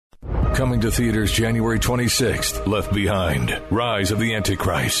Coming to theaters January 26th, Left Behind, Rise of the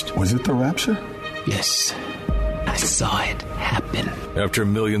Antichrist. Was it the rapture? Yes, I saw it happen. After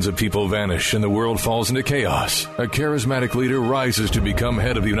millions of people vanish and the world falls into chaos, a charismatic leader rises to become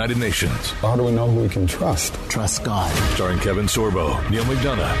head of the United Nations. How do we know who we can trust? Trust God. Starring Kevin Sorbo, Neil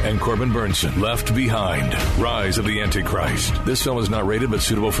McDonough, and Corbin Burnson. Left Behind, Rise of the Antichrist. This film is not rated but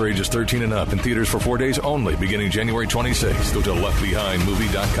suitable for ages 13 and up in theaters for 4 days only beginning January 26th. Go to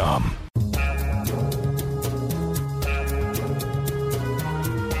leftbehindmovie.com.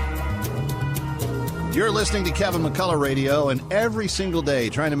 You're listening to Kevin McCullough Radio, and every single day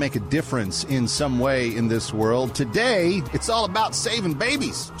trying to make a difference in some way in this world. Today, it's all about saving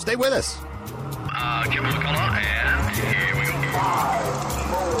babies. Stay with us. Kevin McCullough, and here we go. 5,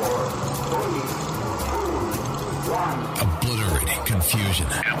 4, 3, 2, 1. Obliterating confusion.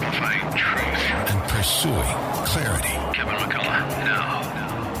 Amplifying truth. And pursuing clarity. Kevin McCullough, now.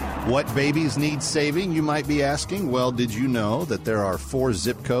 What babies need saving, you might be asking? Well, did you know that there are 4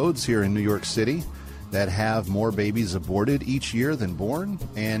 zip codes here in New York City that have more babies aborted each year than born?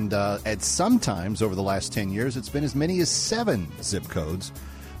 And at some times over the last 10 years, it's been as many as 7 zip codes.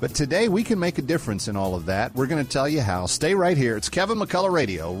 But today, we can make a difference in all of that. We're going to tell you how. Stay right here. It's Kevin McCullough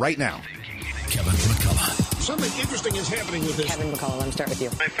Radio right now. Kevin McCullough. Something interesting is happening with this. Kevin McCullough, let me start with you.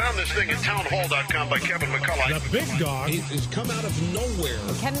 I found this thing at townhall.com by Kevin McCullough. The big dog has come out of nowhere.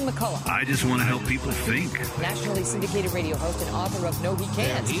 Kevin McCullough. I just want to help people think. Nationally syndicated radio host and author of No He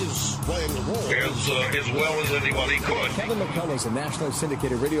Can't. And he's playing the role as well as anybody could. Kevin McCullough is a nationally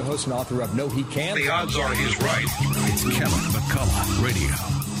syndicated radio host and author of No He Can't. The odds are he's right. It's Kevin McCullough Radio.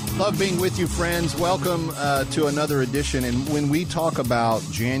 Love being with you, friends. Welcome to another edition. And when we talk about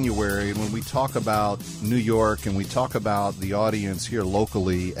January, and when we talk about New York, and we talk about the audience here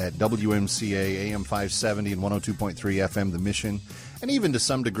locally at WMCA, AM 570 and 102.3 FM, The Mission, and even to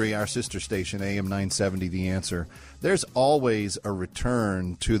some degree our sister station, AM 970, The Answer, there's always a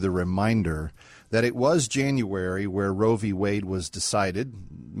return to the reminder that it was January where Roe v. Wade was decided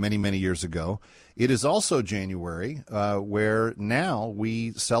many, many years ago. It is also January where now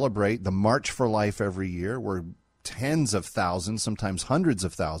we celebrate the March for Life every year, where tens of thousands, sometimes hundreds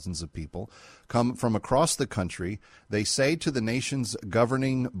of thousands of people come from across the country. They say to the nation's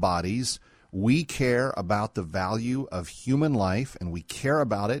governing bodies, we care about the value of human life, and we care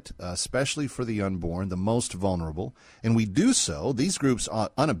about it, especially for the unborn, the most vulnerable. And we do so, these groups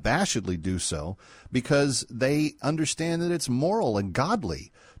unabashedly do so, because they understand that it's moral and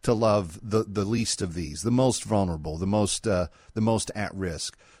godly to love the least of these, the most vulnerable, the most at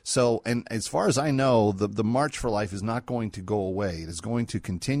risk. So, and as far as I know, the March for Life is not going to go away. It is going to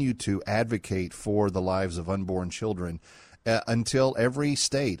continue to advocate for the lives of unborn children until every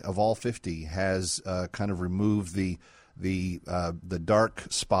state of all 50 has kind of removed the dark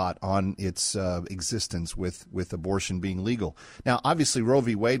spot on its existence with abortion being legal. Now, obviously, Roe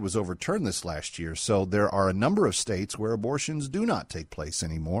v. Wade was overturned this last year, so there are a number of states where abortions do not take place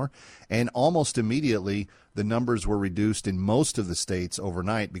anymore, and almost immediately the numbers were reduced in most of the states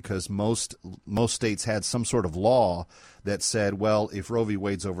overnight because most states had some sort of law that said, well, if Roe v.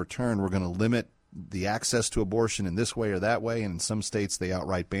 Wade's overturned, we're going to limit the access to abortion in this way or that way, and in some states they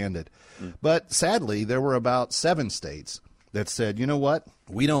outright banned it. But sadly, there were about 7 states that said, you know what,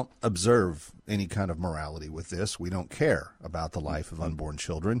 we don't observe any kind of morality with this. We don't care about the life of unborn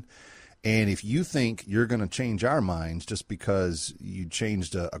children. And if you think you're going to change our minds just because you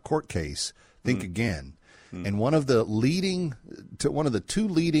changed a court case, think again. And one of the two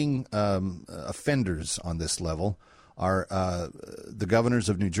leading offenders on this level are the governors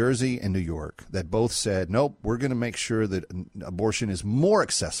of New Jersey and New York that both said, nope, we're going to make sure that abortion is more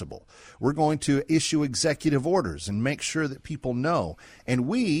accessible. We're going to issue executive orders and make sure that people know. And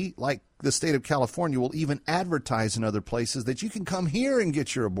we, like the state of California, will even advertise in other places that you can come here and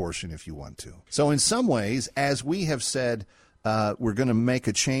get your abortion if you want to. So in some ways, as we have said, we're going to make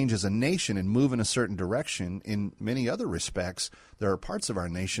a change as a nation and move in a certain direction, in many other respects, there are parts of our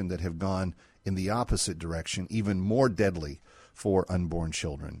nation that have gone in the opposite direction, even more deadly for unborn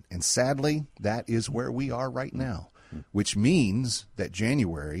children. And sadly, that is where we are right now, which means that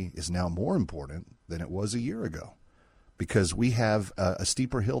January is now more important than it was a year ago because we have a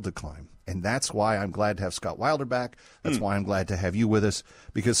steeper hill to climb. And that's why I'm glad to have Scott Wilder back. That's why I'm glad to have you with us,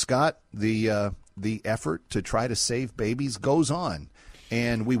 because, Scott, the effort to try to save babies goes on.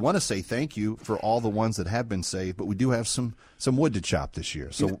 And we want to say thank you for all the ones that have been saved, but we do have some wood to chop this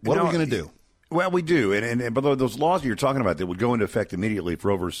year. So what are we going to do? Well, we do. And but those laws you're talking about that would go into effect immediately if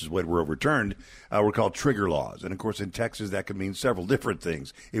Roe versus Wade were overturned were called trigger laws. And, of course, in Texas, that could mean several different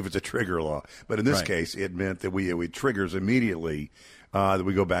things if it's a trigger law. But in this case, it meant that it triggers immediately that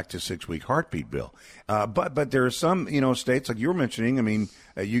we go back to 6-week heartbeat bill. But there are some, states like you were mentioning. I mean,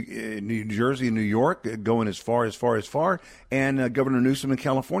 New Jersey and New York going as far. And Governor Newsom in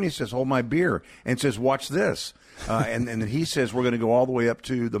California says, hold my beer, and says, watch this. And he says we're going to go all the way up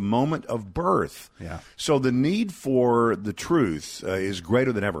to the moment of birth. Yeah. So the need for the truth is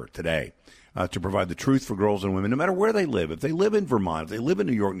greater than ever today. To provide the truth for girls and women, no matter where they live. If they live in Vermont, if they live in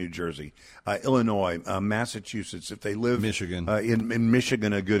New York, New Jersey, Illinois, Massachusetts, if they live Michigan. In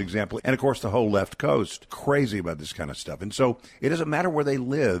Michigan, a good example. And, of course, the whole left coast, crazy about this kind of stuff. And so it doesn't matter where they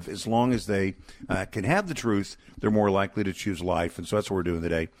live. As long as they can have the truth, they're more likely to choose life. And so that's what we're doing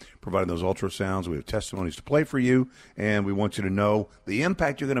today, providing those ultrasounds. We have testimonies to play for you, and we want you to know the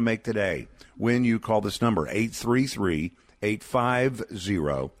impact you're going to make today when you call this number,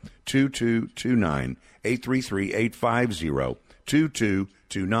 833-850-2229,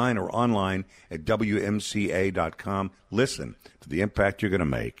 833-850-2229, or online at WMCA.com. Listen to the impact you're going to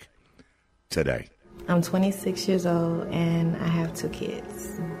make today. I'm 26 years old, and I have 2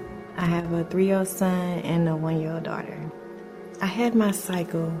 kids. I have a 3-year-old son and a 1-year-old daughter. I had my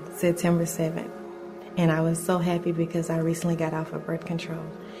cycle September 7th, and I was so happy because I recently got off of birth control.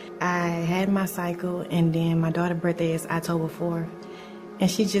 I had my cycle, and then my daughter's birthday is October 4th, and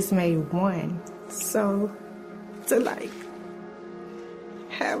she just made 1. So to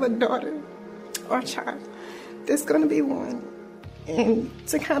have a daughter or a child that's going to be 1, and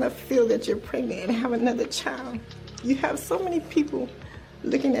to kind of feel that you're pregnant and have another child, you have so many people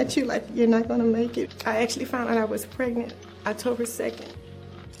looking at you like you're not going to make it. I actually found out I was pregnant October 2nd,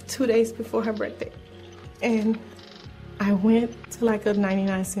 2 days before her birthday, and I went to a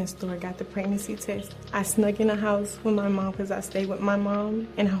 99-cent store, got the pregnancy test. I snuck in the house with my mom because I stayed with my mom,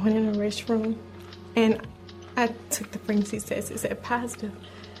 and I went in the restroom, and I took the pregnancy test. It said positive.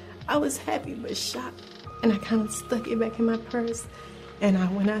 I was happy but shocked, and I kind of stuck it back in my purse, and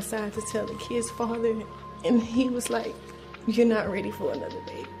I went outside to tell the kid's father, and he was like, you're not ready for another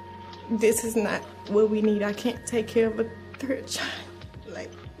baby. This is not what we need. I can't take care of a 3rd child.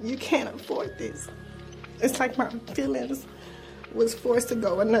 You can't afford this. It's like my feelings was forced to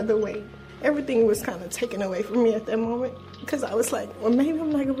go another way. Everything was kind of taken away from me at that moment because I was like, well, maybe I'm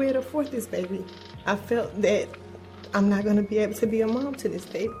not going to be able to afford this baby. I felt that I'm not going to be able to be a mom to this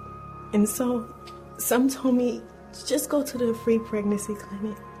baby. And so some told me, just go to the free pregnancy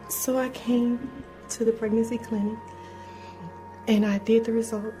clinic. So I came to the pregnancy clinic, and I did the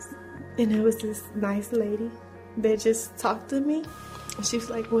results. And there was this nice lady that just talked to me. And she was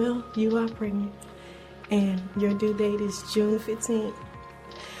like, well, you are pregnant, and your due date is June 15th.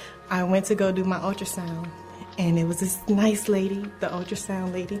 I went to go do my ultrasound, and it was this nice lady, the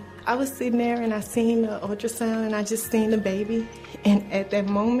ultrasound lady. I was sitting there, and I seen the ultrasound, and I just seen the baby. And at that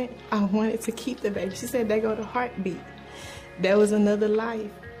moment, I wanted to keep the baby. She said, there go the heartbeat. There was another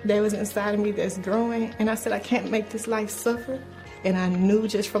life that was inside of me that's growing. And I said, I can't make this life suffer. And I knew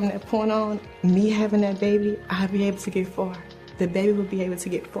just from that point on, me having that baby, I'd be able to get far. The baby would be able to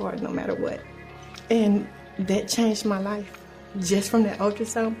get far no matter what. And that changed my life just from that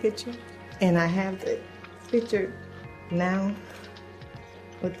ultrasound picture. And I have the picture now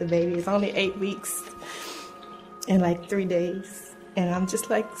with the baby. It's only 8 weeks and 3 days. And I'm just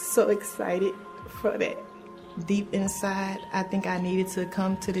so excited for that. Deep inside, I think I needed to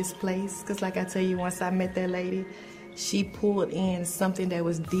come to this place because I tell you, once I met that lady, she pulled in something that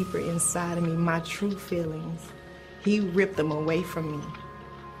was deeper inside of me, my true feelings. He ripped them away from me.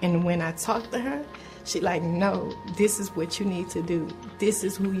 And when I talked to her, she no, this is what you need to do. This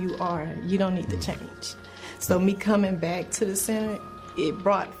is who you are. You don't need to change. So me coming back to the center, it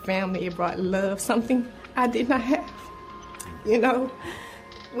brought family, it brought love, something I did not have.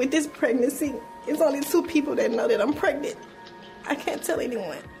 With this pregnancy, it's only 2 people that know that I'm pregnant. I can't tell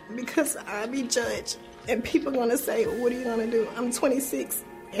anyone because I'll be judged. And people are going to say, what are you going to do? I'm 26.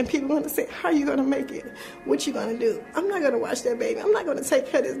 And people are going to say, how are you going to make it? What you going to do? I'm not going to watch that baby. I'm not going to take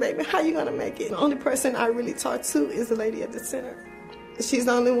care of this baby. How are you going to make it? The only person I really talk to is the lady at the center. She's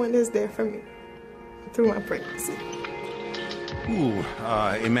the only one that's there for me through my pregnancy. Ooh,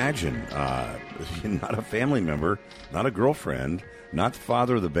 imagine not a family member, not a girlfriend, not the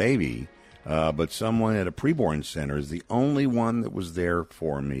father of the baby, but someone at a preborn center is the only one that was there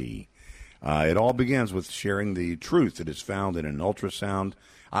for me. It all begins with sharing the truth that is found in an ultrasound.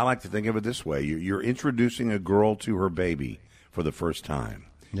 I like to think of it this way. You're introducing a girl to her baby for the first time.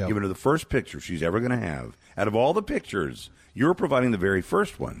 Yep. Giving her the first picture she's ever going to have. Out of all the pictures, you're providing the very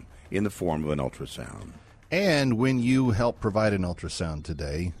first one in the form of an ultrasound. And when you help provide an ultrasound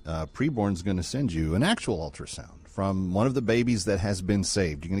today, Preborn's going to send you an actual ultrasound from one of the babies that has been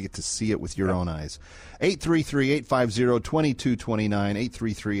saved. You're going to get to see it with your own eyes.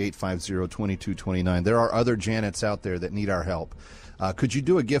 833-850-2229, 833-850-2229. There are other Janets out there that need our help. Could you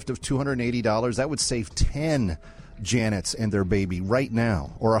do a gift of $280? That would save 10 Janets and their baby right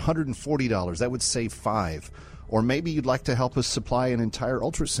now. Or $140. That would save 5. Or maybe you'd like to help us supply an entire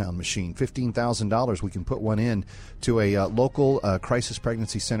ultrasound machine, $15,000. We can put one in to a local crisis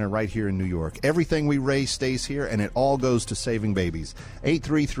pregnancy center right here in New York. Everything we raise stays here, and it all goes to saving babies.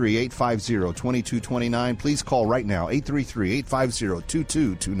 833-850-2229. Please call right now,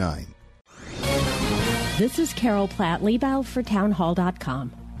 833-850-2229. This is Carol Platt-Liebau for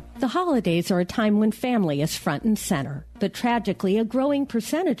townhall.com. The holidays are a time when family is front and center. But tragically, a growing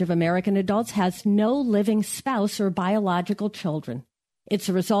percentage of American adults has no living spouse or biological children. It's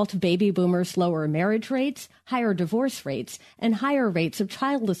a result of baby boomers' lower marriage rates, higher divorce rates, and higher rates of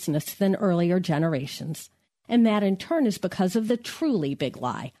childlessness than earlier generations. And that, in turn, is because of the truly big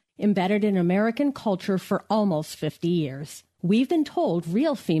lie, embedded in American culture for almost 50 years. We've been told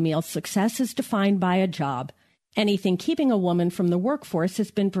real female success is defined by a job. Anything keeping a woman from the workforce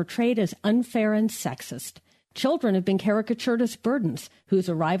has been portrayed as unfair and sexist. Children have been caricatured as burdens, whose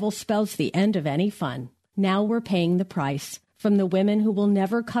arrival spells the end of any fun. Now we're paying the price. From the women who will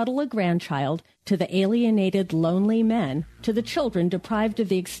never cuddle a grandchild, to the alienated, lonely men, to the children deprived of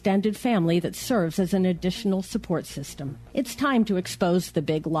the extended family that serves as an additional support system. It's time to expose the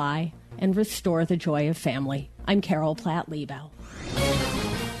big lie and restore the joy of family. I'm Carol Platt-Liebau.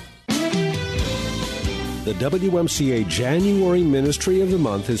 The WMCA January Ministry of the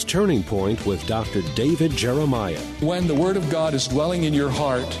Month is Turning Point with Dr. David Jeremiah. When the Word of God is dwelling in your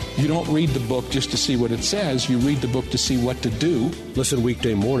heart, you don't read the book just to see what it says. You read the book to see what to do. Listen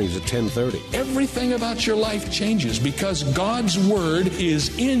weekday mornings at 10:30. Everything about your life changes because God's Word is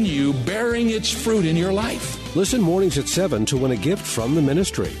in you, bearing its fruit in your life. Listen mornings at 7 to win a gift from the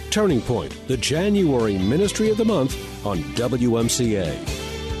ministry. Turning Point, the January Ministry of the Month on WMCA.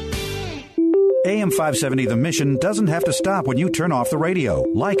 AM 570 The Mission doesn't have to stop when you turn off the radio.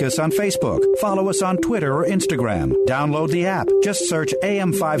 Like us on Facebook. Follow us on Twitter or Instagram. Download the app. Just search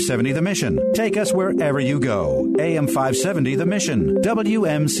AM 570 The Mission. Take us wherever you go. AM 570 The Mission.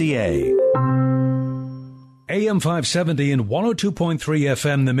 WMCA. AM 570 and 102.3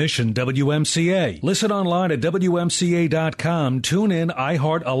 FM The Mission, WMCA. Listen online at WMCA.com. Tune in,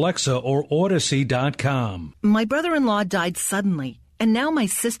 iHeart, Alexa, or Odyssey.com. My brother-in-law died suddenly. And now my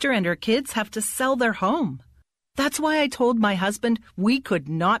sister and her kids have to sell their home. That's why I told my husband we could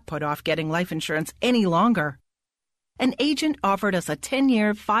not put off getting life insurance any longer. An agent offered us a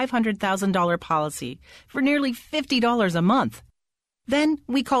 10-year, $500,000 policy for nearly $50 a month. Then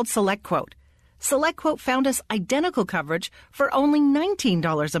we called SelectQuote. SelectQuote found us identical coverage for only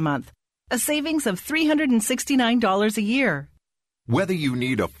 $19 a month, a savings of $369 a year. Whether you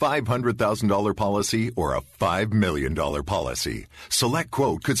need a $500,000 policy or a $5 million policy,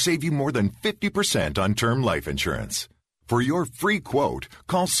 SelectQuote could save you more than 50% on term life insurance. For your free quote,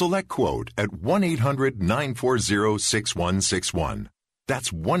 call SelectQuote at 1-800-940-6161. That's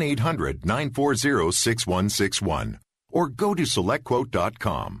 1-800-940-6161. Or go to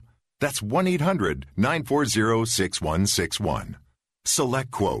SelectQuote.com. That's 1-800-940-6161.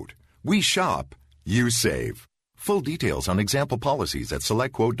 SelectQuote. We shop, you save. Full details on example policies at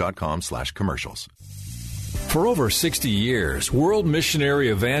SelectQuote.com/commercials. For over 60 years, World Missionary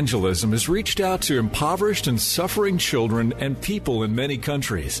Evangelism has reached out to impoverished and suffering children and people in many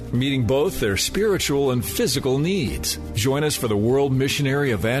countries, meeting both their spiritual and physical needs. Join us for the World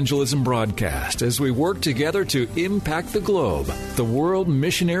Missionary Evangelism broadcast as we work together to impact the globe. The World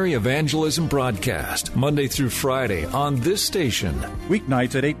Missionary Evangelism broadcast, Monday through Friday on this station.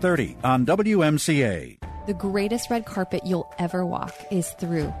 Weeknights at 8:30 on WMCA. The greatest red carpet you'll ever walk is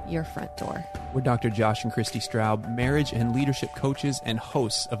through your front door. We're Dr. Josh and Christy Straub, marriage and leadership coaches and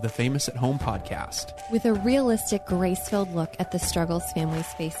hosts of the Famous at Home podcast. With a realistic, grace-filled look at the struggles families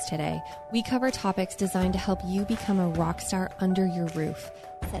face today, we cover topics designed to help you become a rock star under your roof,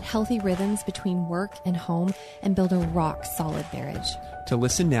 set healthy rhythms between work and home, and build a rock-solid marriage. To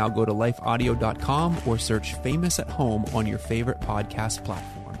listen now, go to lifeaudio.com or search Famous at Home on your favorite podcast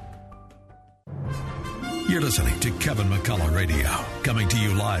platform. You're listening to Kevin McCullough Radio, coming to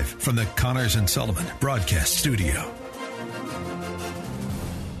you live from the Connors and Sullivan Broadcast Studio.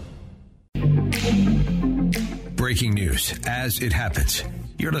 Breaking news as it happens.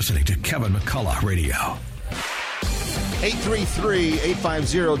 You're listening to Kevin McCullough Radio.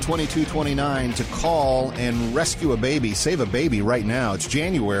 833-850-2229 to call and rescue a baby. Save a baby right now. It's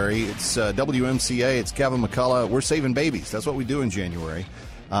January. It's WMCA. It's Kevin McCullough. We're saving babies. That's what we do in January.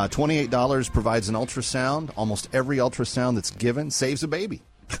 $28 provides an ultrasound. Almost every ultrasound that's given saves a baby.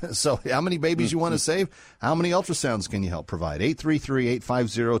 So how many babies you want to save? How many ultrasounds can you help provide?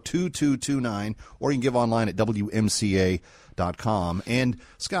 833-850-2229, or you can give online at WMCA.com. And,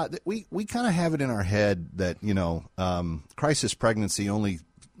 Scott, we kind of have it in our head that, crisis pregnancy only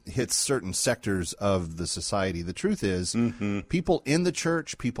hits certain sectors of the society. The truth is people in the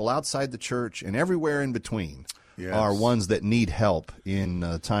church, people outside the church, and everywhere in between are ones that need help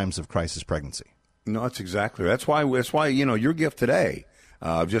in times of crisis pregnancy. No, that's exactly right. That's why your gift today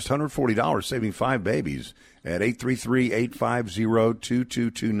of just $140, saving 5 babies at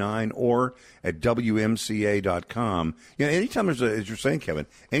 833-850-2229 or at WMCA.com. Anytime there's as you're saying, Kevin,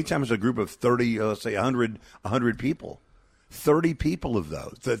 anytime there's a group of 30, let's say 100 people, 30 people of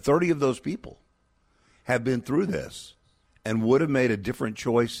those, 30 of those people have been through this and would have made a different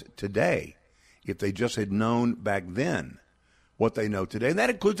choice today if they just had known back then what they know today. And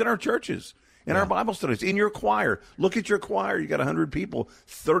that includes in our churches. In our Bible studies, in your choir. Look at your choir. You got 100 people.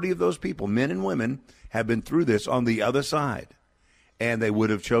 30 of those people, men and women, have been through this on the other side. And they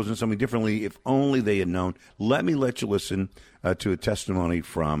would have chosen something differently if only they had known. Let you listen to a testimony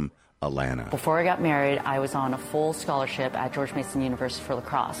from Alana. Before I got married, I was on a full scholarship at George Mason University for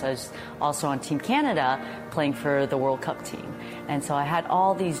lacrosse. I was also on Team Canada playing for the World Cup team. And so I had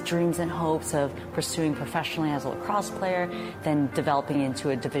all these dreams and hopes of pursuing professionally as a lacrosse player, then developing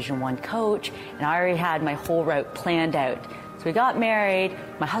into a Division I coach. And I already had my whole route planned out. So we got married.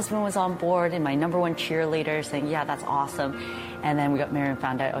 My husband was on board and my number one cheerleader saying, yeah, that's awesome. And then we got married and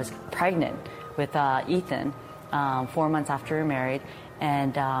found out I was pregnant with Ethan 4 months after we were married.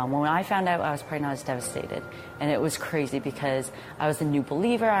 And when I found out I was pregnant, I was devastated. And it was crazy because I was a new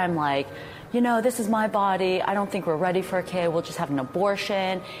believer. I'm like, this is my body. I don't think we're ready for a kid. We'll just have an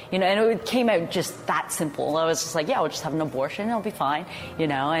abortion. And it came out just that simple. I was just like, we'll just have an abortion. It'll be fine.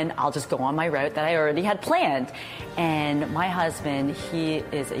 And I'll just go on my route that I already had planned. And my husband, he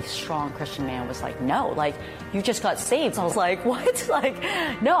is a strong Christian man, was like, no, you just got saved. So I was like, what?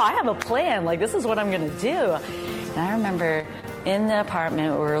 No, I have a plan. This is what I'm going to do. And I remember in the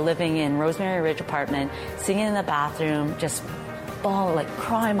apartment, we were living in Rosemary Ridge apartment, singing in the bathroom, just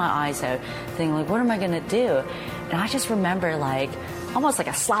crying my eyes out, thinking, what am I going to do? And I just remember, almost like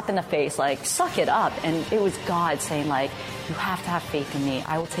a slap in the face, suck it up. And it was God saying, you have to have faith in me.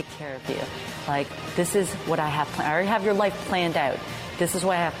 I will take care of you. This is what I have planned. I already have your life planned out. This is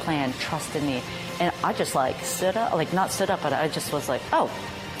what I have planned. Trust in me. And I just, stood up, not stood up, but I just was like, oh,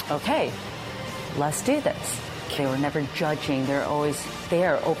 okay, let's do this. They were never judging. They're always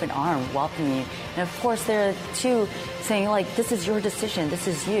there, open arm, welcoming you. And of course, they're too saying, this is your decision. This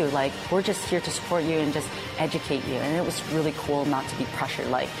is you. We're just here to support you and just educate you. And it was really cool not to be pressured.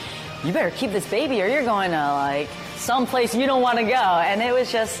 You better keep this baby or you're going to, someplace you don't want to go. And it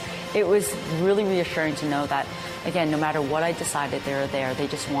was really reassuring to know that, again, no matter what I decided, they were there. They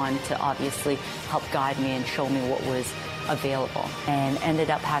just wanted to obviously help guide me and show me what was available. And ended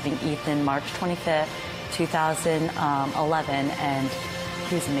up having Ethan March 25th. 2011, and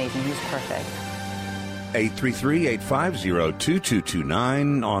he was amazing. He was perfect.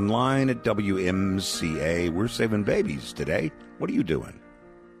 833-850-2229, online at WMCA. We're saving babies today. What are you doing?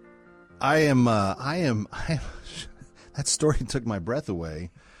 I am. That story took my breath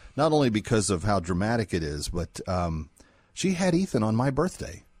away, not only because of how dramatic it is, but she had Ethan on my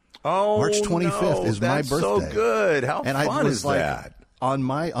birthday. Oh, March 25th is my birthday. That's so good. How fun is that? On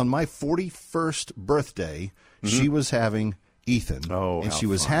my 41st birthday, she was having Ethan. Oh, and she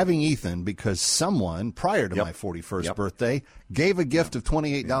was having Ethan because someone prior to my 41st birthday gave a gift of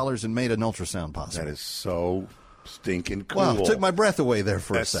 $28 and made an ultrasound possible. That is so stinking cool. Wow, took my breath away there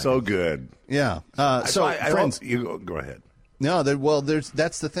for a second. That's so good. Yeah. Friends, you go ahead. No,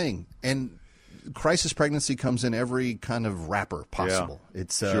 that's the thing. And crisis pregnancy comes in every kind of wrapper possible. Yeah,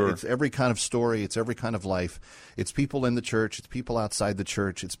 it's every kind of story. It's every kind of life. It's people in the church. It's people outside the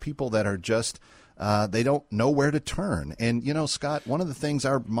church. It's people that are just they don't know where to turn. And, Scott, one of the things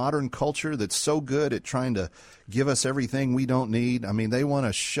our modern culture that's so good at trying to give us everything we don't need, they want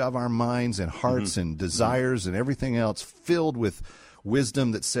to shove our minds and hearts and desires and everything else filled with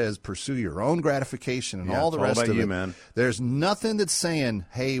wisdom that says pursue your own gratification and all the rest of it. Man. There's nothing that's saying,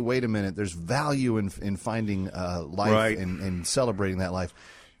 hey, wait a minute, there's value in finding life and celebrating that life.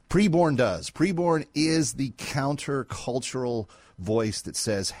 Preborn does. Preborn is the counter-cultural voice that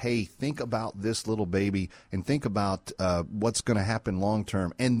says, hey, think about this little baby and think about what's going to happen long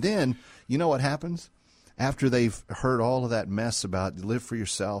term. And then, you know what happens? After they've heard all of that mess about live for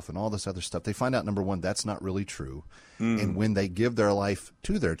yourself and all this other stuff, they find out, number one, that's not really true. And when they give their life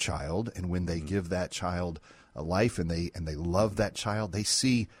to their child and when they give that child life and they love that child, they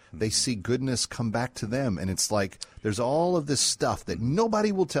see goodness come back to them. And it's like there's all of this stuff that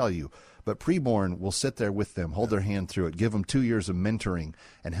nobody will tell you. But Preborn will sit there with them, hold their hand through it, give them 2 years of mentoring,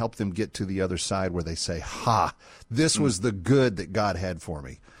 and help them get to the other side where they say, this was the good that God had for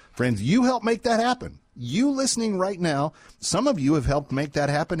me. Friends, you help make that happen. You listening right now, some of you have helped make that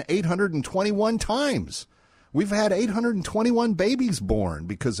happen 821 times. We've had 821 babies born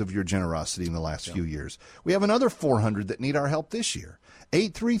because of your generosity in the last few years. We have another 400 that need our help this year.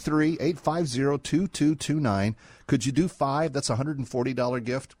 833-850-2229. Could you do 5? That's a $140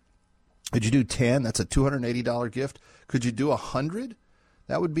 gift. Could you do 10? That's a $280 gift. Could you do 100?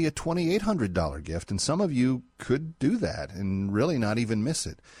 That would be a $2,800 gift. And some of you could do that and really not even miss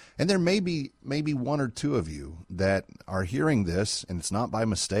it. And there may be one or two of you that are hearing this, and it's not by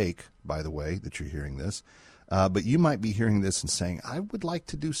mistake, by the way, that you're hearing this, but you might be hearing this and saying, I would like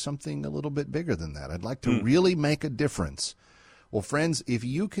to do something a little bit bigger than that. I'd like to really make a difference. Well, friends, if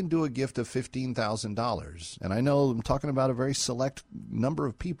you can do a gift of $15,000, and I know I'm talking about a very select number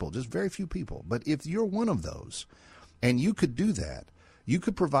of people, just very few people, but if you're one of those and you could do that, you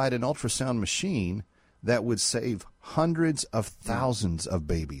could provide an ultrasound machine that would save hundreds of thousands of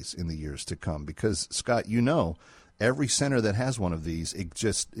babies in the years to come. Because, Scott, you know, every center that has one of these,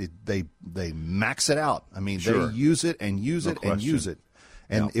 they max it out. I mean, they use it and use it and use it.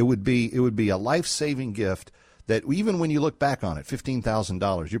 And it would be a life-saving gift that even when you look back on it,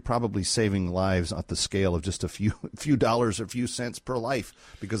 $15,000, you're probably saving lives at the scale of just a few dollars, a few cents per life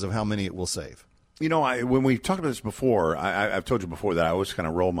because of how many it will save. You know, when we've talked about this before, I've told you before that I always kind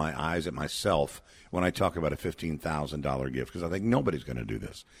of roll my eyes at myself when I talk about a $15,000 gift because I think nobody's going to do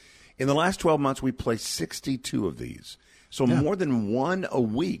this. In the last 12 months, we placed 62 of these. So more than one a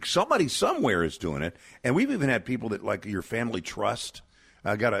week. Somebody somewhere is doing it. And we've even had people that, like your family trust,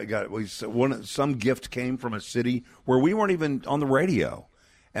 some gift came from a city where we weren't even on the radio.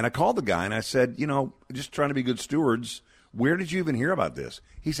 And I called the guy and I said, you know, just trying to be good stewards, where did you even hear about this?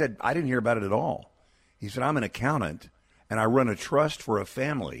 He said, I didn't hear about it at all. He said, I'm an accountant and I run a trust for a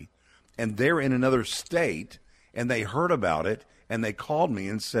family and they're in another state and they heard about it and they called me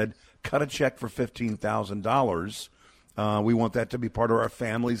and said, cut a check for $15,000. We want that to be part of our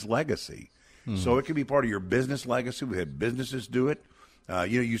family's legacy. So it can be part of your business legacy. We had businesses do it.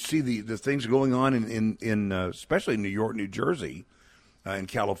 You see the things going on in especially in New York, New Jersey, in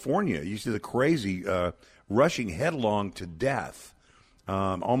California. You see the crazy rushing headlong to death,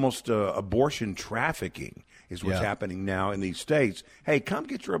 almost abortion trafficking is what's happening now in these states. Hey, come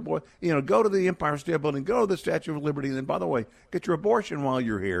get your abortion. You know, go to the Empire State Building, go to the Statue of Liberty, and then, by the way, get your abortion while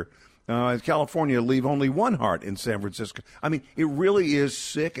you're here. In California, leave only one heart in San Francisco. I mean, it really is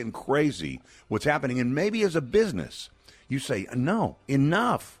sick and crazy what's happening. And maybe as a business, you say, no,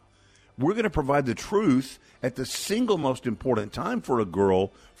 enough. We're going to provide the truth at the single most important time for a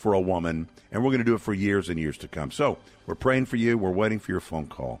girl, for a woman, and we're going to do it for years and years to come. So we're praying for you. We're waiting for your phone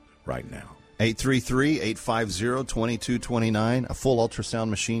call right now. 833-850-2229, a full ultrasound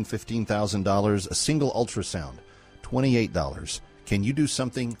machine, $15,000, a single ultrasound, $28. Can you do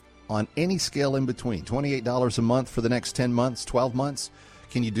something on any scale in between? $28 a month for the next 10 months, 12 months?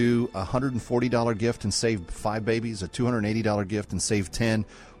 Can you do a $140 gift and save 5 babies, a $280 gift and save 10?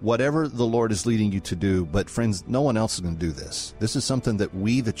 Whatever the Lord is leading you to do. But friends, no one else is going to do this. This is something that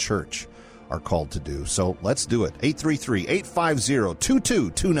we, the church, are called to do. So let's do it.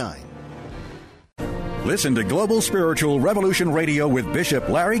 833-850-2229. Listen to Global Spiritual Revolution Radio with Bishop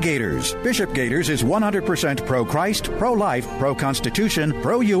Larry Gators. Bishop Gators is 100% pro-Christ, pro-life, pro-Constitution,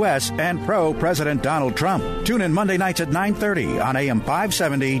 pro-U.S., and pro-President Donald Trump. Tune in Monday nights at 9:30 on AM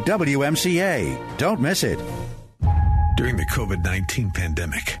 570 WMCA. Don't miss it. During the COVID-19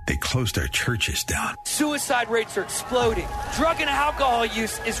 pandemic, they closed our churches down. Suicide rates are exploding. Drug and alcohol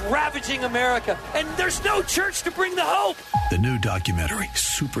use is ravaging America, and there's no church to bring the hope. The new documentary,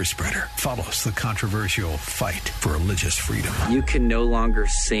 Super Spreader, follows the controversial fight for religious freedom. You can no longer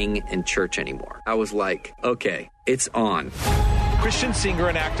sing in church anymore. I was like, okay, it's on. Christian singer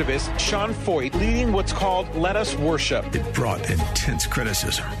and activist Sean Foyt leading what's called Let Us Worship. It brought intense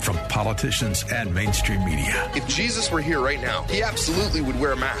criticism from politicians and mainstream media. If Jesus were here right now, he absolutely would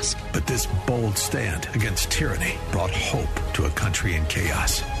wear a mask. But this bold stand against tyranny brought hope to a country in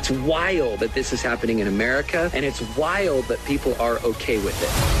chaos. It's wild that this is happening in America, and it's wild that people are okay with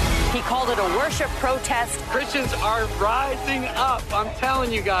it. He called it a worship protest. Christians are rising up, I'm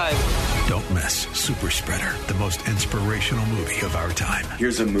telling you guys. Don't miss Super Spreader, the most inspirational movie of our time.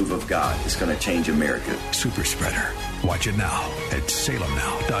 Here's a move of God. It's going to change America. Super Spreader. Watch it now at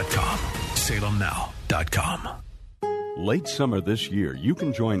salemnow.com. salemnow.com. Late summer this year, you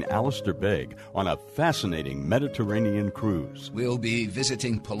can join Alistair Begg on a fascinating Mediterranean cruise. We'll be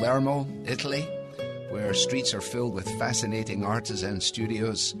visiting Palermo, Italy, where streets are filled with fascinating artisan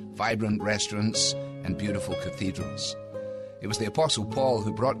studios, vibrant restaurants, and beautiful cathedrals. It was the Apostle Paul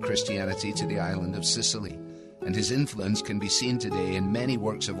who brought Christianity to the island of Sicily, and his influence can be seen today in many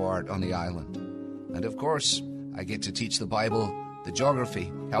works of art on the island. And of course, I get to teach the Bible, the geography,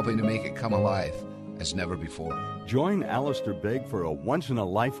 helping to make it come alive as never before. Join Alistair Begg for a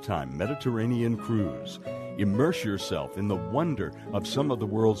once-in-a-lifetime Mediterranean cruise. Immerse yourself in the wonder of some of the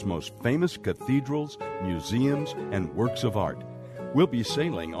world's most famous cathedrals, museums, and works of art. We'll be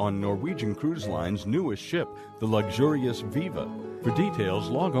sailing on Norwegian Cruise Line's newest ship, the luxurious Viva. For details,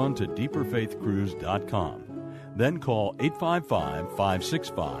 log on to deeperfaithcruise.com. Then call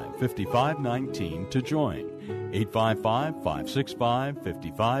 855-565-5519 to join.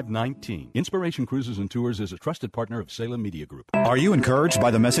 855-565-5519. Inspiration Cruises and Tours is a trusted partner of Salem Media Group. Are you encouraged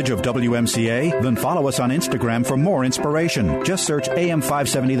by the message of WMCA? Then follow us on Instagram for more inspiration. Just search AM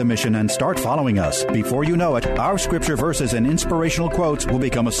 570 The Mission and start following us. Before you know it, our scripture verses and inspirational quotes will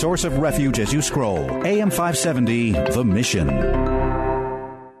become a source of refuge as you scroll. AM 570 The Mission.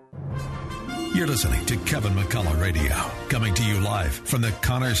 You're listening to Kevin McCullough Radio, coming to you live from the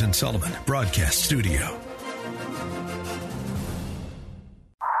Connors and Sullivan Broadcast Studio.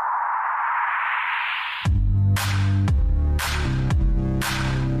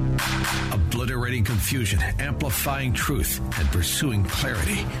 Obliterating confusion, amplifying truth, and pursuing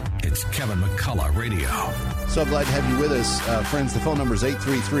clarity. It's Kevin McCullough Radio. So glad to have you with us. Friends, the phone number is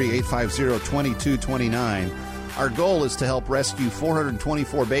 833-850-2229. Our goal is to help rescue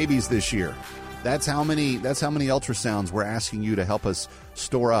 424 babies this year. That's how many ultrasounds we're asking you to help us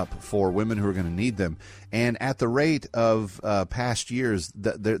store up for women who are going to need them. And at the rate of past years,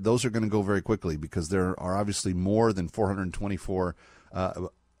 those are going to go very quickly because there are obviously more than 424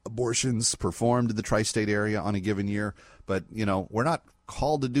 abortions performed in the tri-state area on a given year. But, you know, we're not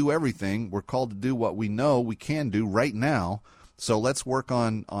called to do everything. We're called to do what we know we can do right now. So let's work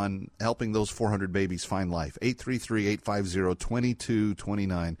on helping those 400 babies find life.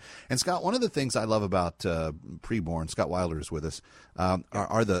 833-850-2229. And Scott, one of the things I love about Preborn, Scott Wilder is with us,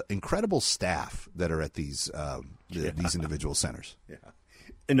 are the incredible staff that are at these individual centers. Yeah,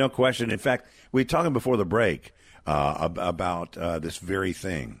 no question. In fact, we were talking before the break about this very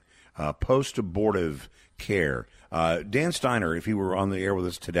thing, post-abortive care. Dan Steiner, if he were on the air with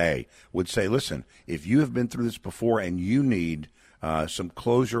us today, would say, listen, if you have been through this before and you need some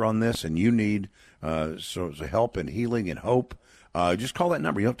closure on this and you need some help and healing and hope, just call that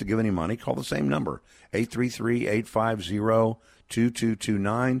number. You don't have to give any money. Call the same number,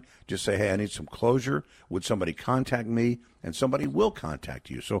 833-850-2229. Just say, hey, I need some closure. Would somebody contact me? And somebody will contact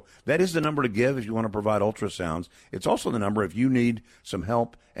you. So that is the number to give if you want to provide ultrasounds. It's also the number if you need some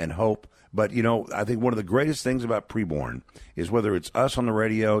help and hope. But, you know, I think one of the greatest things about Preborn is whether it's us on the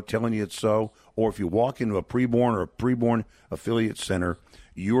radio telling you it's so, or if you walk into a Preborn or a Preborn affiliate center,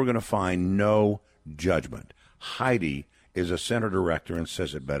 you are going to find no judgment. Heidi is a center director and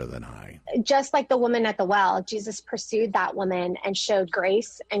says it better than I. Just like the woman at the well, Jesus pursued that woman and showed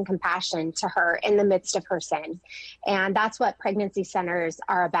grace and compassion to her in the midst of her sin. And that's what pregnancy centers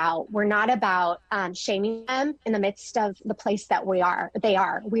are about. We're not about shaming them in the midst of the place that they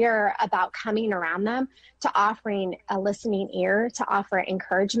are. We are about coming around them to offering a listening ear, to offer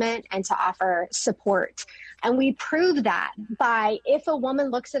encouragement, and to offer support. And we prove that by, if a woman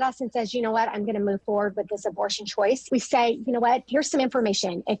looks at us and says, you know what, I'm going to move forward with this abortion choice, we say, you know what, here's some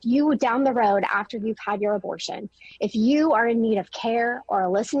information. If you, down the road after you've had your abortion, if you are in need of care or a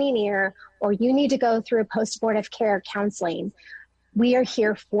listening ear, or you need to go through post-abortive care counseling, we are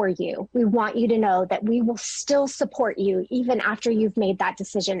here for you. We want you to know that we will still support you even after you've made that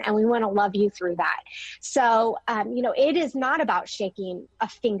decision, and we want to love you through that. So, it is not about shaking a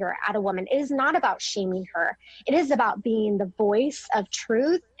finger at a woman. It is not about shaming her. It is about being the voice of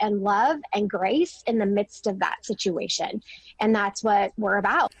truth and love and grace in the midst of that situation. And that's what we're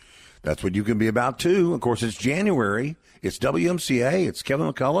about. That's what you can be about, too. Of course, it's January. It's WMCA. It's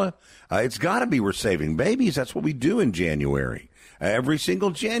Kevin McCullough. It's got to be We're Saving Babies. That's what we do in January. Every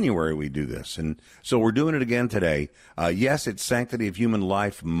single January we do this. And so we're doing it again today. Yes, it's Sanctity of Human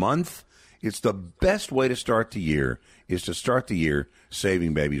Life Month. It's the best way to start the year is to start the year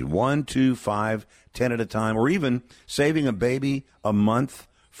saving babies 1, 2, 5, 10 at a time, or even saving a baby a month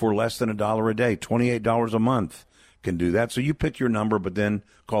for less than $1 a day. $28 a month can do that. So you pick your number, but then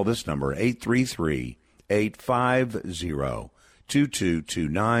call this number,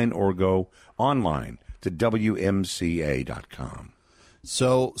 833-850-2229, or go online to WMCA.com.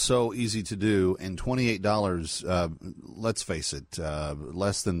 So easy to do, and $28, let's face it,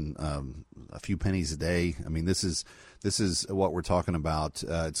 less than a few pennies a day. I mean, this is what we're talking about.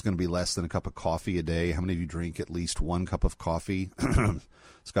 It's going to be less than a cup of coffee a day. How many of you drink at least one cup of coffee?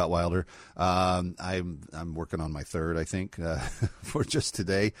 Scott Wilder. I'm working on my third, I think, for just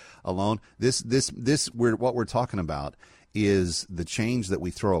today alone. What we're talking about is the change that we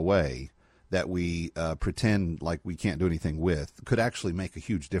throw away, that we pretend like we can't do anything with, could actually make a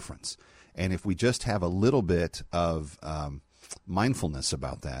huge difference. And if we just have a little bit of mindfulness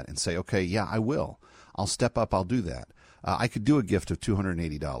about that and say, okay, yeah, I'll step up, I'll do that. I could do a gift of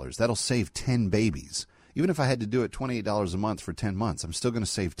 $280. That'll save 10 babies. Even if I had to do it $28 a month for 10 months, I'm still going to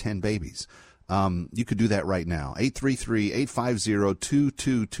save 10 babies. You could do that right now.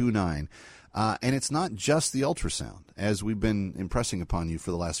 833-850-2229. And it's not just the ultrasound, as we've been impressing upon you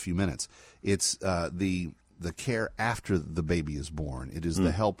for the last few minutes. It's the care after the baby is born. It is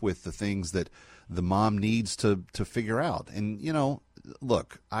the help with the things that the mom needs to figure out. And,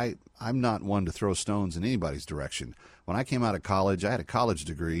 look, I'm not one to throw stones in anybody's direction. When I came out of college, I had a college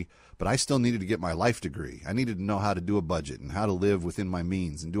degree, but I still needed to get my life degree. I needed to know how to do a budget and how to live within my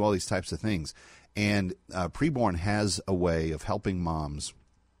means and do all these types of things. And Preborn has a way of helping moms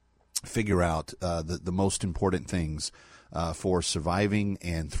figure out the most important things for surviving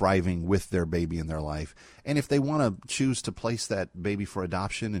and thriving with their baby in their life. And if they want to choose to place that baby for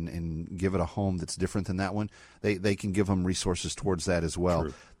adoption and give it a home that's different than that one, they can give them resources towards that as well.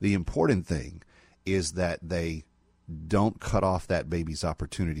 True. The important thing is that they don't cut off that baby's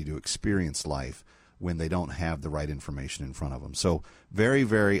opportunity to experience life when they don't have the right information in front of them. So very,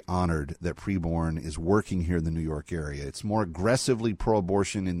 very honored that Preborn is working here in the New York area. It's more aggressively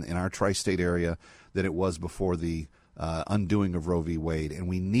pro-abortion in our tri-state area than it was before the undoing of Roe v. Wade. And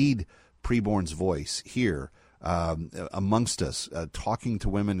we need Preborn's voice here amongst us, talking to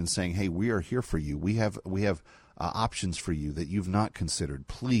women and saying, hey, we are here for you. We have options for you that you've not considered.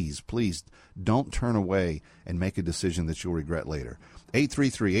 Please don't turn away and make a decision that you'll regret later.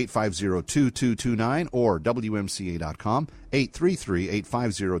 833-850-2229 or WMCA.com,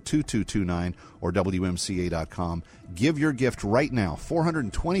 833-850-2229 or WMCA.com. Give your gift right now.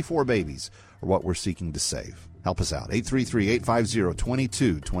 424 babies are what we're seeking to save. Help us out.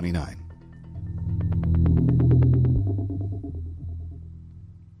 833-850-2229.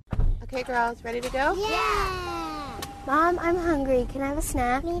 Okay, girls, ready to go? Yeah! Mom, I'm hungry. Can I have a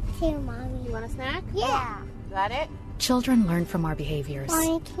snack? Me too, Mommy. You want a snack? Yeah. Got it? Children learn from our behaviors.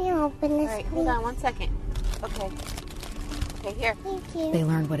 Mommy, can you open this, All right, please? hold on 1 second. Okay, here. Thank you. They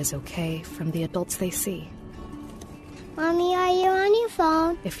learn what is okay from the adults they see. Mommy, are you on your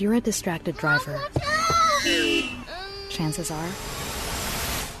phone? If you're a distracted driver, chances are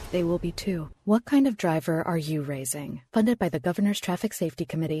they will be too. What kind of driver are you raising? Funded by the Governor's Traffic Safety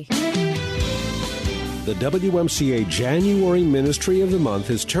Committee. The WMCA January Ministry of the Month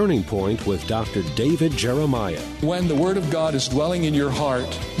is Turning Point with Dr. David Jeremiah. When the Word of God is dwelling in your heart,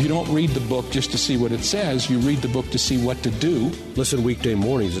 you don't read the book just to see what it says. You read the book to see what to do. Listen weekday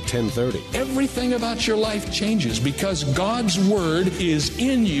mornings at 10:30. Everything about your life changes because God's Word is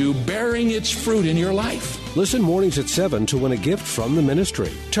in you, bearing its fruit in your life. Listen mornings at 7 to win a gift from the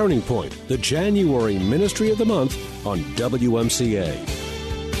ministry. Turning Point, the January Ministry of the Month on WMCA.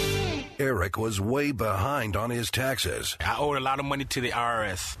 Eric was way behind on his taxes. I owed a lot of money to the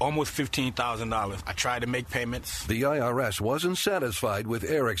IRS, almost $15,000. I tried to make payments. The IRS wasn't satisfied with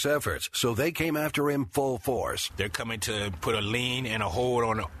Eric's efforts, so they came after him full force. They're coming to put a lien and a hold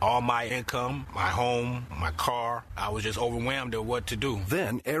on all my income, my home, my car. I was just overwhelmed at what to do.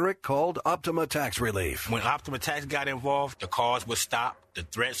 Then Eric called Optima Tax Relief. When Optima Tax got involved, the calls would stop, the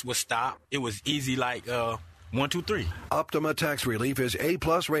threats would stop. It was easy like 1, 2, 3. Optima Tax Relief is A+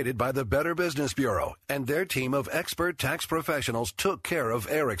 rated by the Better Business Bureau, and their team of expert tax professionals took care of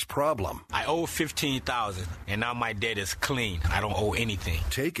Eric's problem. I owe $15,000, and now my debt is clean. I don't owe anything.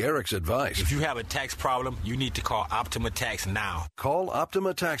 Take Eric's advice. If you have a tax problem, you need to call Optima Tax now. Call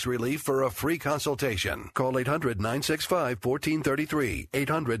Optima Tax Relief for a free consultation. Call 800-965-1433.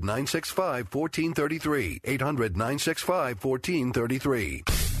 800-965-1433. 800-965-1433.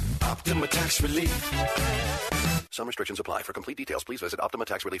 Optima Tax Relief. Some restrictions apply. For complete details, please visit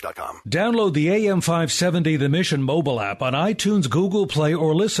OptimaTaxRelief.com. Download the AM570 The Mission mobile app on iTunes, Google Play,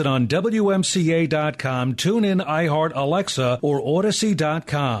 or listen on WMCA.com, TuneIn, iHeart, Alexa, or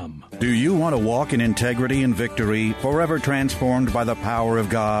Odyssey.com. Do you want to walk in integrity and victory, forever transformed by the power of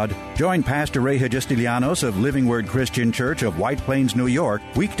God? Join Pastor Ray Hagistilianos of Living Word Christian Church of White Plains, New York,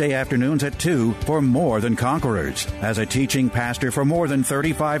 weekday afternoons at 2 for More Than Conquerors. As a teaching pastor for more than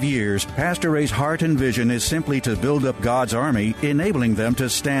 35 years, Pastor Ray's heart and vision is simply to build up God's army, enabling them to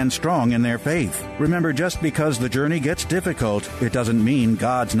stand strong in their faith. Remember, just because the journey gets difficult, it doesn't mean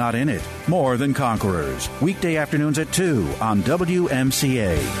God's not in it. More Than Conquerors, weekday afternoons at 2 on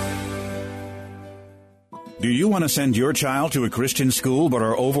WMCA. Do you want to send your child to a Christian school but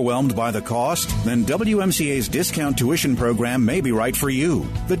are overwhelmed by the cost? Then WMCA's discount tuition program may be right for you.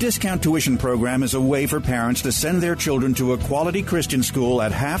 The discount tuition program is a way for parents to send their children to a quality Christian school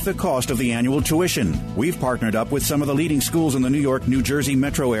at half the cost of the annual tuition. We've partnered up with some of the leading schools in the New York, New Jersey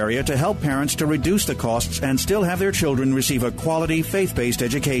metro area to help parents to reduce the costs and still have their children receive a quality, faith-based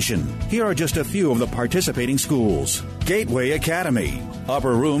education. Here are just a few of the participating schools. Gateway Academy,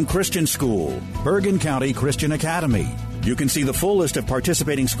 Upper Room Christian School, Bergen County Christian Academy. You can see the full list of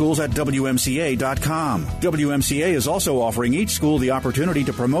participating schools at WMCA.com. WMCA is also offering each school the opportunity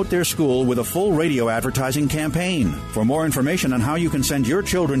to promote their school with a full radio advertising campaign. For more information on how you can send your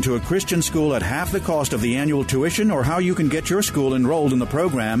children to a Christian school at half the cost of the annual tuition or how you can get your school enrolled in the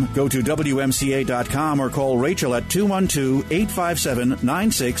program, go to WMCA.com or call Rachel at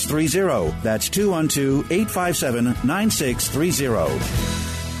 212-857-9630. That's 212-857-9630.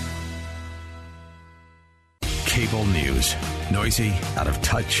 Cable news. Noisy, out of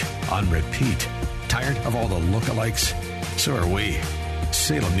touch, on repeat. Tired of all the lookalikes? So are we.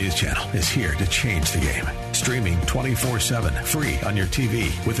 Salem News Channel is here to change the game. Streaming 24/7, free on your TV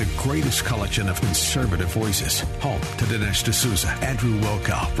with the greatest collection of conservative voices. Home to Dinesh D'Souza, Andrew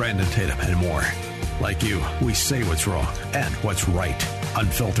Wilkow, Brandon Tatum, and more. Like you, we say what's wrong and what's right.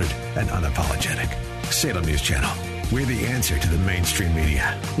 Unfiltered and unapologetic. Salem News Channel. We're the answer to the mainstream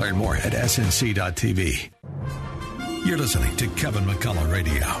media. Learn more at snc.tv. You're listening to Kevin McCullough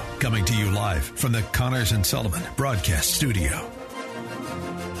Radio, coming to you live from the Connors and Sullivan Broadcast Studio.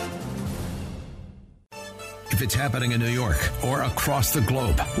 If it's happening in New York or across the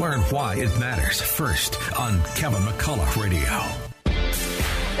globe, learn why it matters first on Kevin McCullough Radio.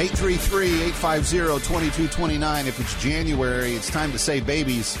 833-850-2229. If it's January, it's time to save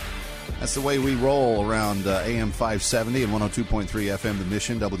babies. That's the way we roll around AM 570 and 102.3 FM, The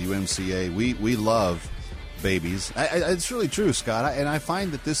Mission, WMCA. We love babies. It's really true, Scott, and I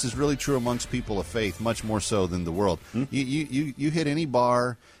find that this is really true amongst people of faith, much more so than the world. You hit any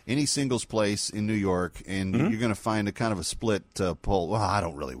bar, any singles place in New York, and you're going to find a kind of a split pull. Well, I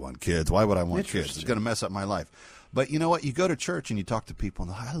don't really want kids. Why would I want kids? It's going to mess up my life. But you know what? You go to church and you talk to people,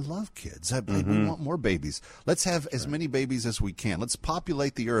 and I love kids. We want more babies. Let's have as many babies as we can. Let's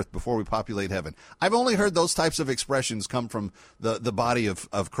populate the earth before we populate heaven. I've only heard those types of expressions come from the body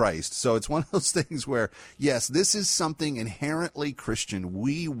of Christ. So it's one of those things where, yes, this is something inherently Christian.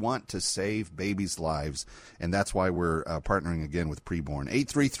 We want to save babies' lives, and that's why we're partnering again with Preborn.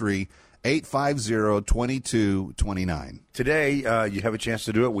 833-850-2229. Today, you have a chance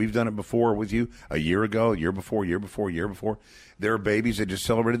to do it. We've done it before with you a year ago, year before. There are babies that just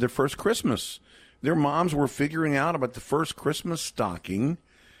celebrated their first Christmas. Their moms were figuring out about the first Christmas stocking.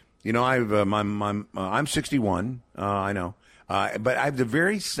 You know, I'm 61. I know, but I have the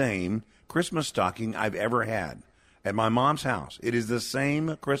very same Christmas stocking I've ever had at my mom's house. It is the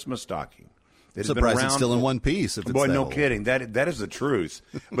same Christmas stocking. It's surprised it's still in one piece. If it's boy, no kidding. That is the truth.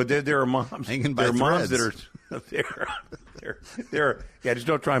 But there are moms. Hanging by there are moms threads. that are yeah. Just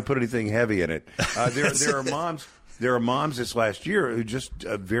don't try and put anything heavy in it. There are moms. There are moms this last year who just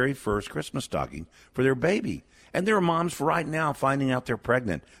very first Christmas stocking for their baby, and there are moms for right now finding out they're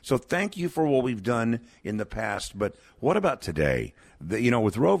pregnant. So thank you for what we've done in the past. But what about today?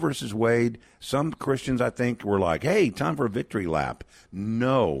 With Roe versus Wade, some Christians, I think, were like, hey, time for a victory lap.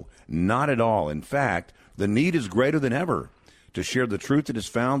 No, not at all. In fact, the need is greater than ever to share the truth that is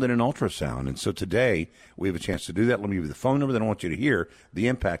found in an ultrasound. And so today, we have a chance to do that. Let me give you the phone number. Then I want you to hear the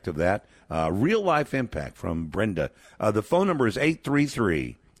impact of that. Real-life impact from Brenda. The phone number is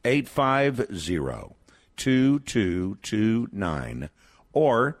 833-850-2229.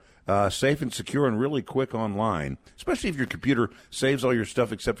 Or safe and secure and really quick online, especially if your computer saves all your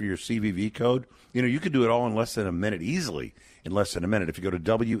stuff except for your CVV code. You could do it all in less than a minute, easily in less than a minute if you go to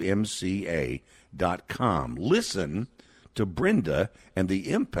WMCA.com. Listen to Brenda and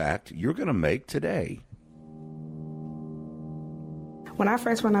the impact you're going to make today. When I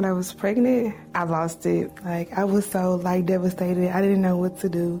first found out I was pregnant, I lost it. I was so devastated. I didn't know what to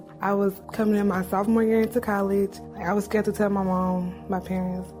do. I was coming in my sophomore year into college. I was scared to tell my mom, my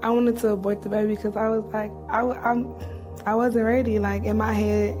parents. I wanted to abort the baby because I was I wasn't ready. In my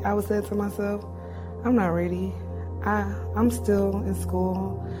head, I was saying to myself, I'm not ready. I'm still in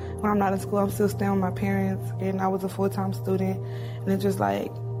school. When I'm not in school, I'm still staying with my parents, and I was a full-time student. And it's just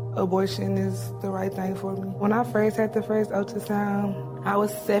abortion is the right thing for me. When I first had the first ultrasound, I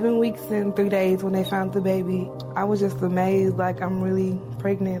was 7 weeks and 3 days when they found the baby. I was just amazed, like I'm really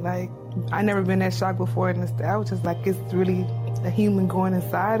pregnant. Like I never been that shocked before, and I was just like, it's really a human going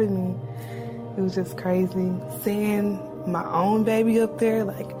inside of me. It was just crazy. Seeing my own baby up there,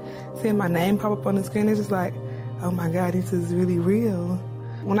 like seeing my name pop up on the screen, it's just like, oh my God, this is really real.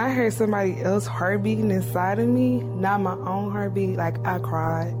 When I heard somebody else heart beating inside of me, not my own heartbeat, like I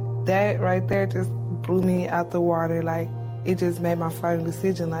cried. That right there just blew me out the water. Like it just made my final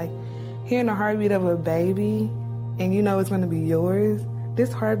decision. Like hearing the heartbeat of a baby and you know it's going to be yours,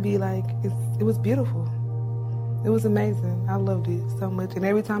 this heartbeat, like it was beautiful. It was amazing. I loved it so much. And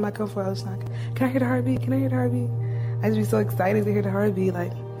every time I come for ultrasound, can I hear the heartbeat? Can I hear the heartbeat? I just be so excited to hear the heartbeat.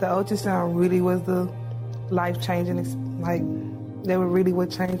 Like the ultrasound really was the life-changing, like that was really what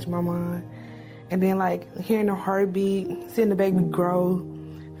changed my mind. And then like hearing the heartbeat, seeing the baby grow,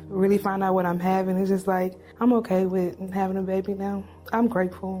 really find out what I'm having. It's just like, I'm okay with having a baby now. I'm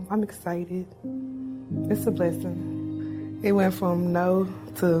grateful. I'm excited. It's a blessing. It went from no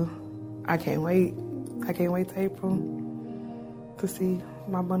to I can't wait. I can't wait to April to see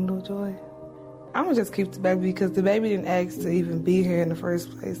my bundle of joy. I'm gonna just keep the baby because the baby didn't ask to even be here in the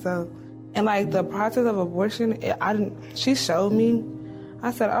first place. So, and like the process of abortion, she showed me.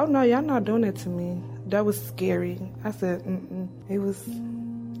 I said, oh no, y'all not doing it to me. That was scary. I said, It was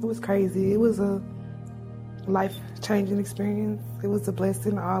crazy. It was a life-changing experience. It was a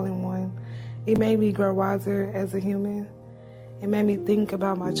blessing all in one. It made me grow wiser as a human. It made me think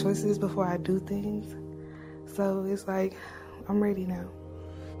about my choices before I do things. So it's like, I'm ready now.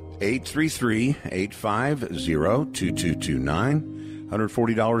 833-850-2229.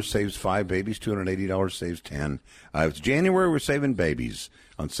 $140 saves 5 babies. $280 saves 10. It's January. We're saving babies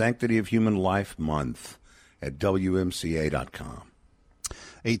on Sanctity of Human Life Month at WMCA.com.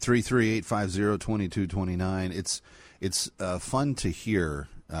 833-850-2229. It's fun to hear,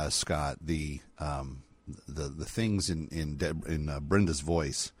 Scott, the things in Brenda's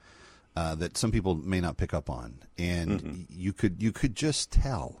voice that some people may not pick up on, and you could just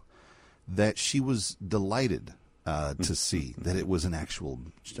tell that she was delighted to see that it was an actual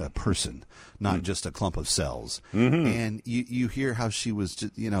person, not just a clump of cells. And you hear how she was,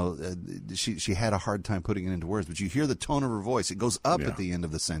 just, she had a hard time putting it into words, but you hear the tone of her voice. It goes up at the end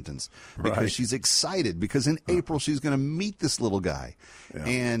of the sentence because she's excited because in April she's going to meet this little guy. Yeah.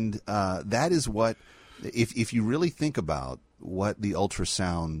 And that is what, if you really think about what the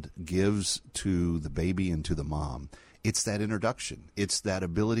ultrasound gives to the baby and to the mom, it's that introduction. It's that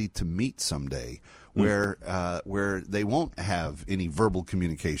ability to meet someday where they won't have any verbal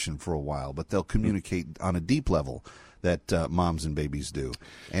communication for a while, but they'll communicate on a deep level that moms and babies do.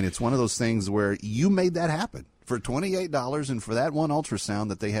 And it's one of those things where you made that happen. For $28 and for that one ultrasound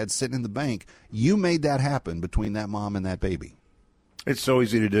that they had sitting in the bank, you made that happen between that mom and that baby. It's so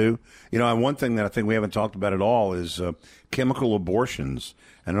easy to do. And one thing that I think we haven't talked about at all is chemical abortions.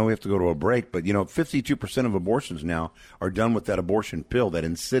 I know we have to go to a break, but, 52% of abortions now are done with that abortion pill, that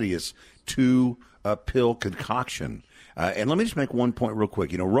insidious 2-pill concoction. And let me just make one point real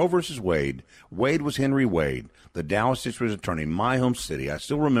quick. Roe versus Wade. Wade was Henry Wade, the Dallas District Attorney, my home city. I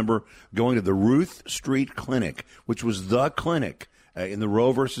still remember going to the Ruth Street Clinic, which was the clinic in the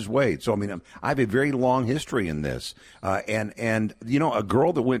Roe versus Wade. So, I have a very long history in this. And a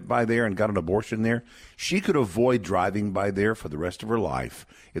girl that went by there and got an abortion there, she could avoid driving by there for the rest of her life.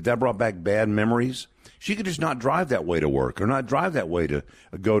 If that brought back bad memories, she could just not drive that way to work or not drive that way to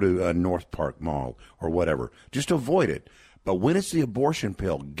go to North Park Mall or whatever. Just avoid it. But when it's the abortion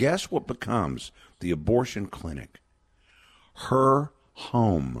pill, guess what becomes the abortion clinic? Her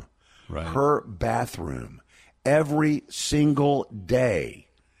home, her bathroom. Every single day,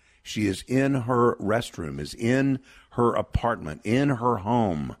 she is in her restroom, is in her apartment, in her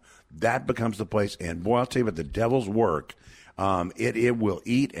home. That becomes the place. And boy, I'll tell you about the devil's work. It will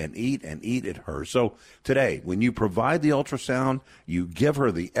eat and eat and eat at her. So today, when you provide the ultrasound, you give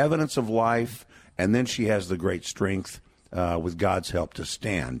her the evidence of life, and then she has the great strength, with God's help, to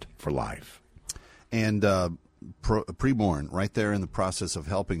stand for life. And preborn, right there in the process of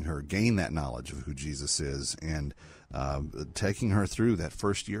helping her gain that knowledge of who Jesus is and taking her through that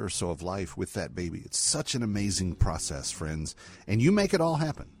first year or so of life with that baby. It's such an amazing process, friends. And you make it all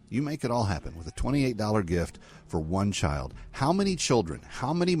happen. You make it all happen with a $28 gift for one child. How many children,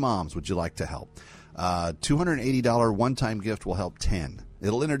 how many moms would you like to help? $280 one-time gift will help 10.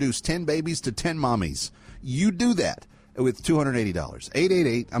 It'll introduce 10 babies to 10 mommies. You do that with $280.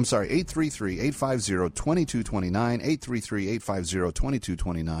 833-850-2229,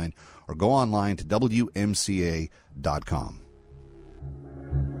 833-850-2229, or go online to WMCA.com.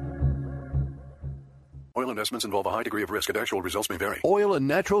 Oil investments involve a high degree of risk and actual results may vary. Oil and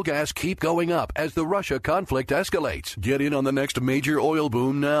natural gas keep going up as the Russia conflict escalates. Get in on the next major oil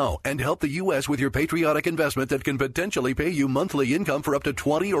boom now and help the U.S. with your patriotic investment that can potentially pay you monthly income for up to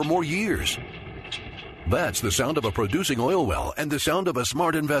 20 or more years. That's the sound of a producing oil well and the sound of a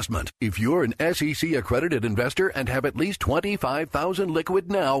smart investment. If you're an SEC-accredited investor and have at least $25,000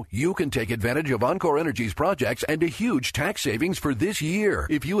 liquid now, you can take advantage of Encore Energy's projects and a huge tax savings for this year.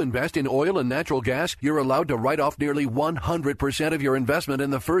 If you invest in oil and natural gas, you're allowed to write off nearly 100% of your investment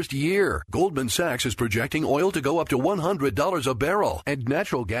in the first year. Goldman Sachs is projecting oil to go up to $100 a barrel, and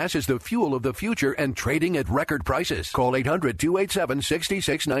natural gas is the fuel of the future and trading at record prices. Call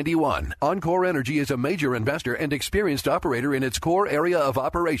 800-287-6691. Encore Energy is a major investor and experienced operator in its core area of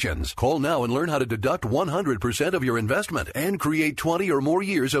operations. Call now and learn how to deduct 100% of your investment and create 20 or more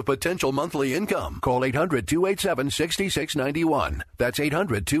years of potential monthly income. Call 800-287-6691. That's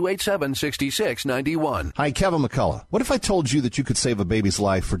 800-287-6691. Hi, Kevin McCullough. What if I told you that you could save a baby's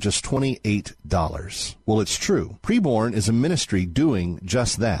life for just $28? Well, it's true. Preborn is a ministry doing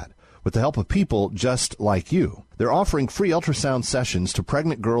just that, with the help of people just like you. They're offering free ultrasound sessions to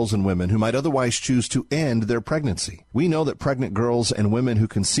pregnant girls and women who might otherwise choose to end their pregnancy. We know that pregnant girls and women who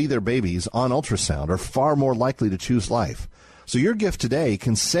can see their babies on ultrasound are far more likely to choose life. So your gift today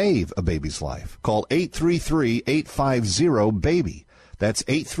can save a baby's life. Call 833-850-BABY. That's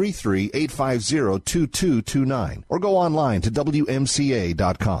 833-850-2229. Or go online to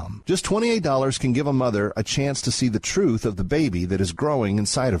WMCA.com. Just $28 can give a mother a chance to see the truth of the baby that is growing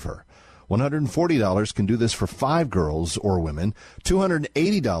inside of her. $140 can do this for 5 girls or women.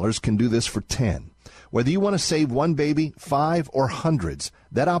 $280 can do this for 10. Whether you want to save one baby, 5, or hundreds,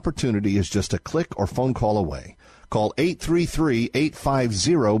 that opportunity is just a click or phone call away. Call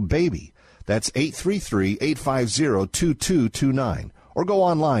 833-850-BABY. That's 833-850-2229. Or go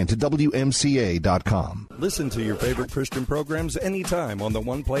online to WMCA.com. Listen to your favorite Christian programs anytime on the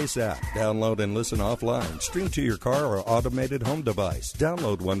One Place app. Download and listen offline. Stream to your car or automated home device.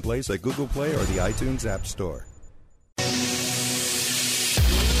 Download One Place at Google Play or the iTunes App Store.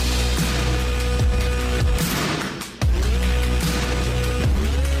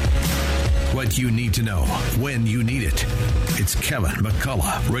 What you need to know when you need it. It's Kevin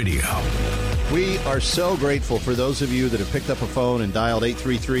McCullough Radio. We are so grateful for those of you that have picked up a phone and dialed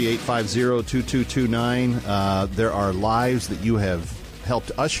 833-850-2229. There are lives that you have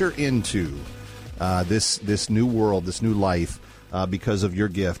helped usher into this new world, this new life, because of your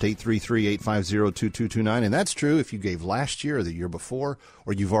gift, 833-850-2229. And that's true if you gave last year or the year before,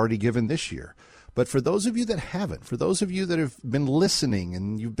 or you've already given this year. But for those of you that haven't, for those of you that have been listening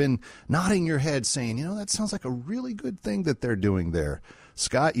and you've been nodding your head saying, you know, that sounds like a really good thing that they're doing there.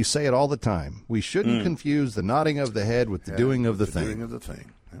 Scott, you say it all the time. We shouldn't confuse the nodding of the head with the doing of the thing. Doing of the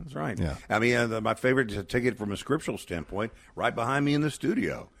thing. That's right. Yeah. I mean, my favorite, to take it from a scriptural standpoint, right behind me in the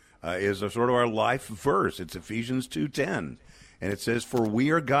studio is a sort of our life verse. It's Ephesians 2:10. And it says, "For we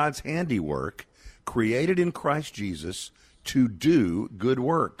are God's handiwork, created in Christ Jesus to do good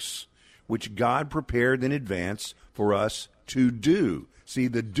works, which God prepared in advance for us to do." See,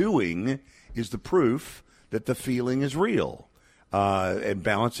 the doing is the proof that the feeling is real. And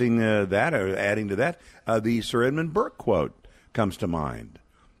balancing that, or adding to that, the Sir Edmund Burke quote comes to mind.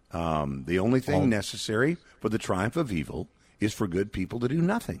 The only thing necessary for the triumph of evil is for good people to do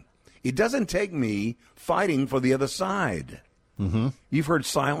nothing. It doesn't take me fighting for the other side. Mm-hmm. You've heard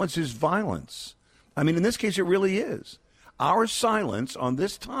silence is violence. I mean, in this case, it really is. Our silence on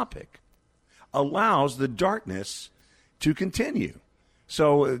this topic allows the darkness to continue.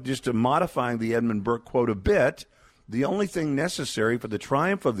 So just modifying the Edmund Burke quote a bit, the only thing necessary for the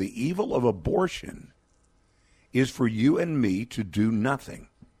triumph of the evil of abortion is for you and me to do nothing.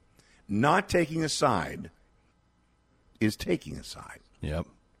 Not taking a side is taking a side. Yep.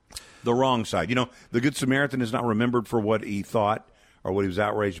 The wrong side. You know, the Good Samaritan is not remembered for what he thought or what he was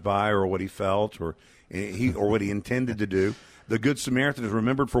outraged by or what he felt or what he intended to do. The Good Samaritan is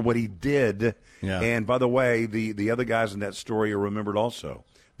remembered for what he did. Yeah. And by the way, the other guys in that story are remembered also.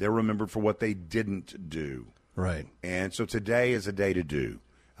 They're remembered for what they didn't do. Right. And so today is a day to do.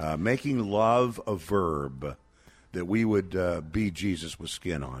 Making love a verb, that we would be Jesus with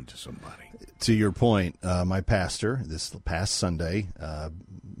skin on to somebody. To your point, my pastor, this past Sunday,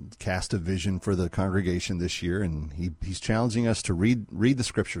 cast a vision for the congregation this year, and he's challenging us to read the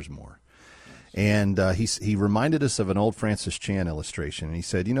Scriptures more. And he reminded us of an old Francis Chan illustration, and he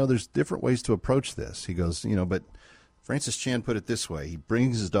said, you know, there's different ways to approach this. He goes, you know, but Francis Chan put it this way. He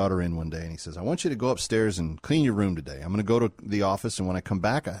brings his daughter in one day, and he says, I want you to go upstairs and clean your room today. I'm going to go to the office, and when I come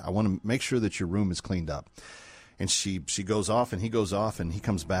back, I want to make sure that your room is cleaned up. And she goes off, and he goes off, and he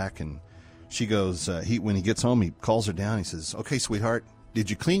comes back, and She goes, when he gets home, he calls her down. He says, okay, sweetheart, did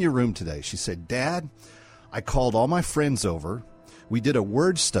you clean your room today? She said, Dad, I called all my friends over. We did a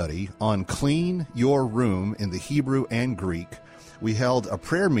word study on clean your room in the Hebrew and Greek. We held a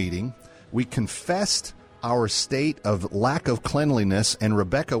prayer meeting. We confessed our state of lack of cleanliness, and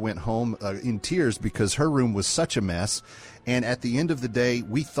Rebecca went home in tears because her room was such a mess. And at the end of the day,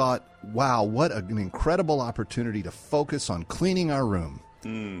 we thought, wow, what an incredible opportunity to focus on cleaning our room.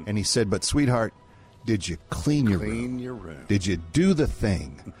 And he said, but sweetheart, did you clean your room? Did you do the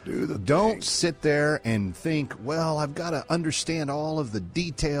thing? Don't sit there and think, well, I've got to understand all of the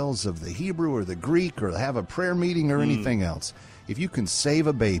details of the Hebrew or the Greek or have a prayer meeting or anything else. If you can save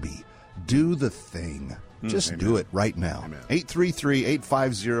a baby, do the thing. Just do it right now.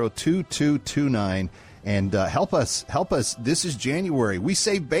 833-850-2229. And help us. This is January. We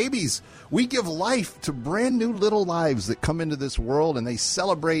save babies. We give life to brand new little lives that come into this world, and they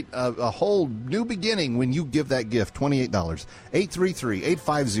celebrate a whole new beginning when you give that gift. $28.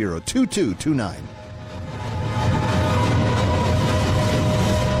 833-850-2229.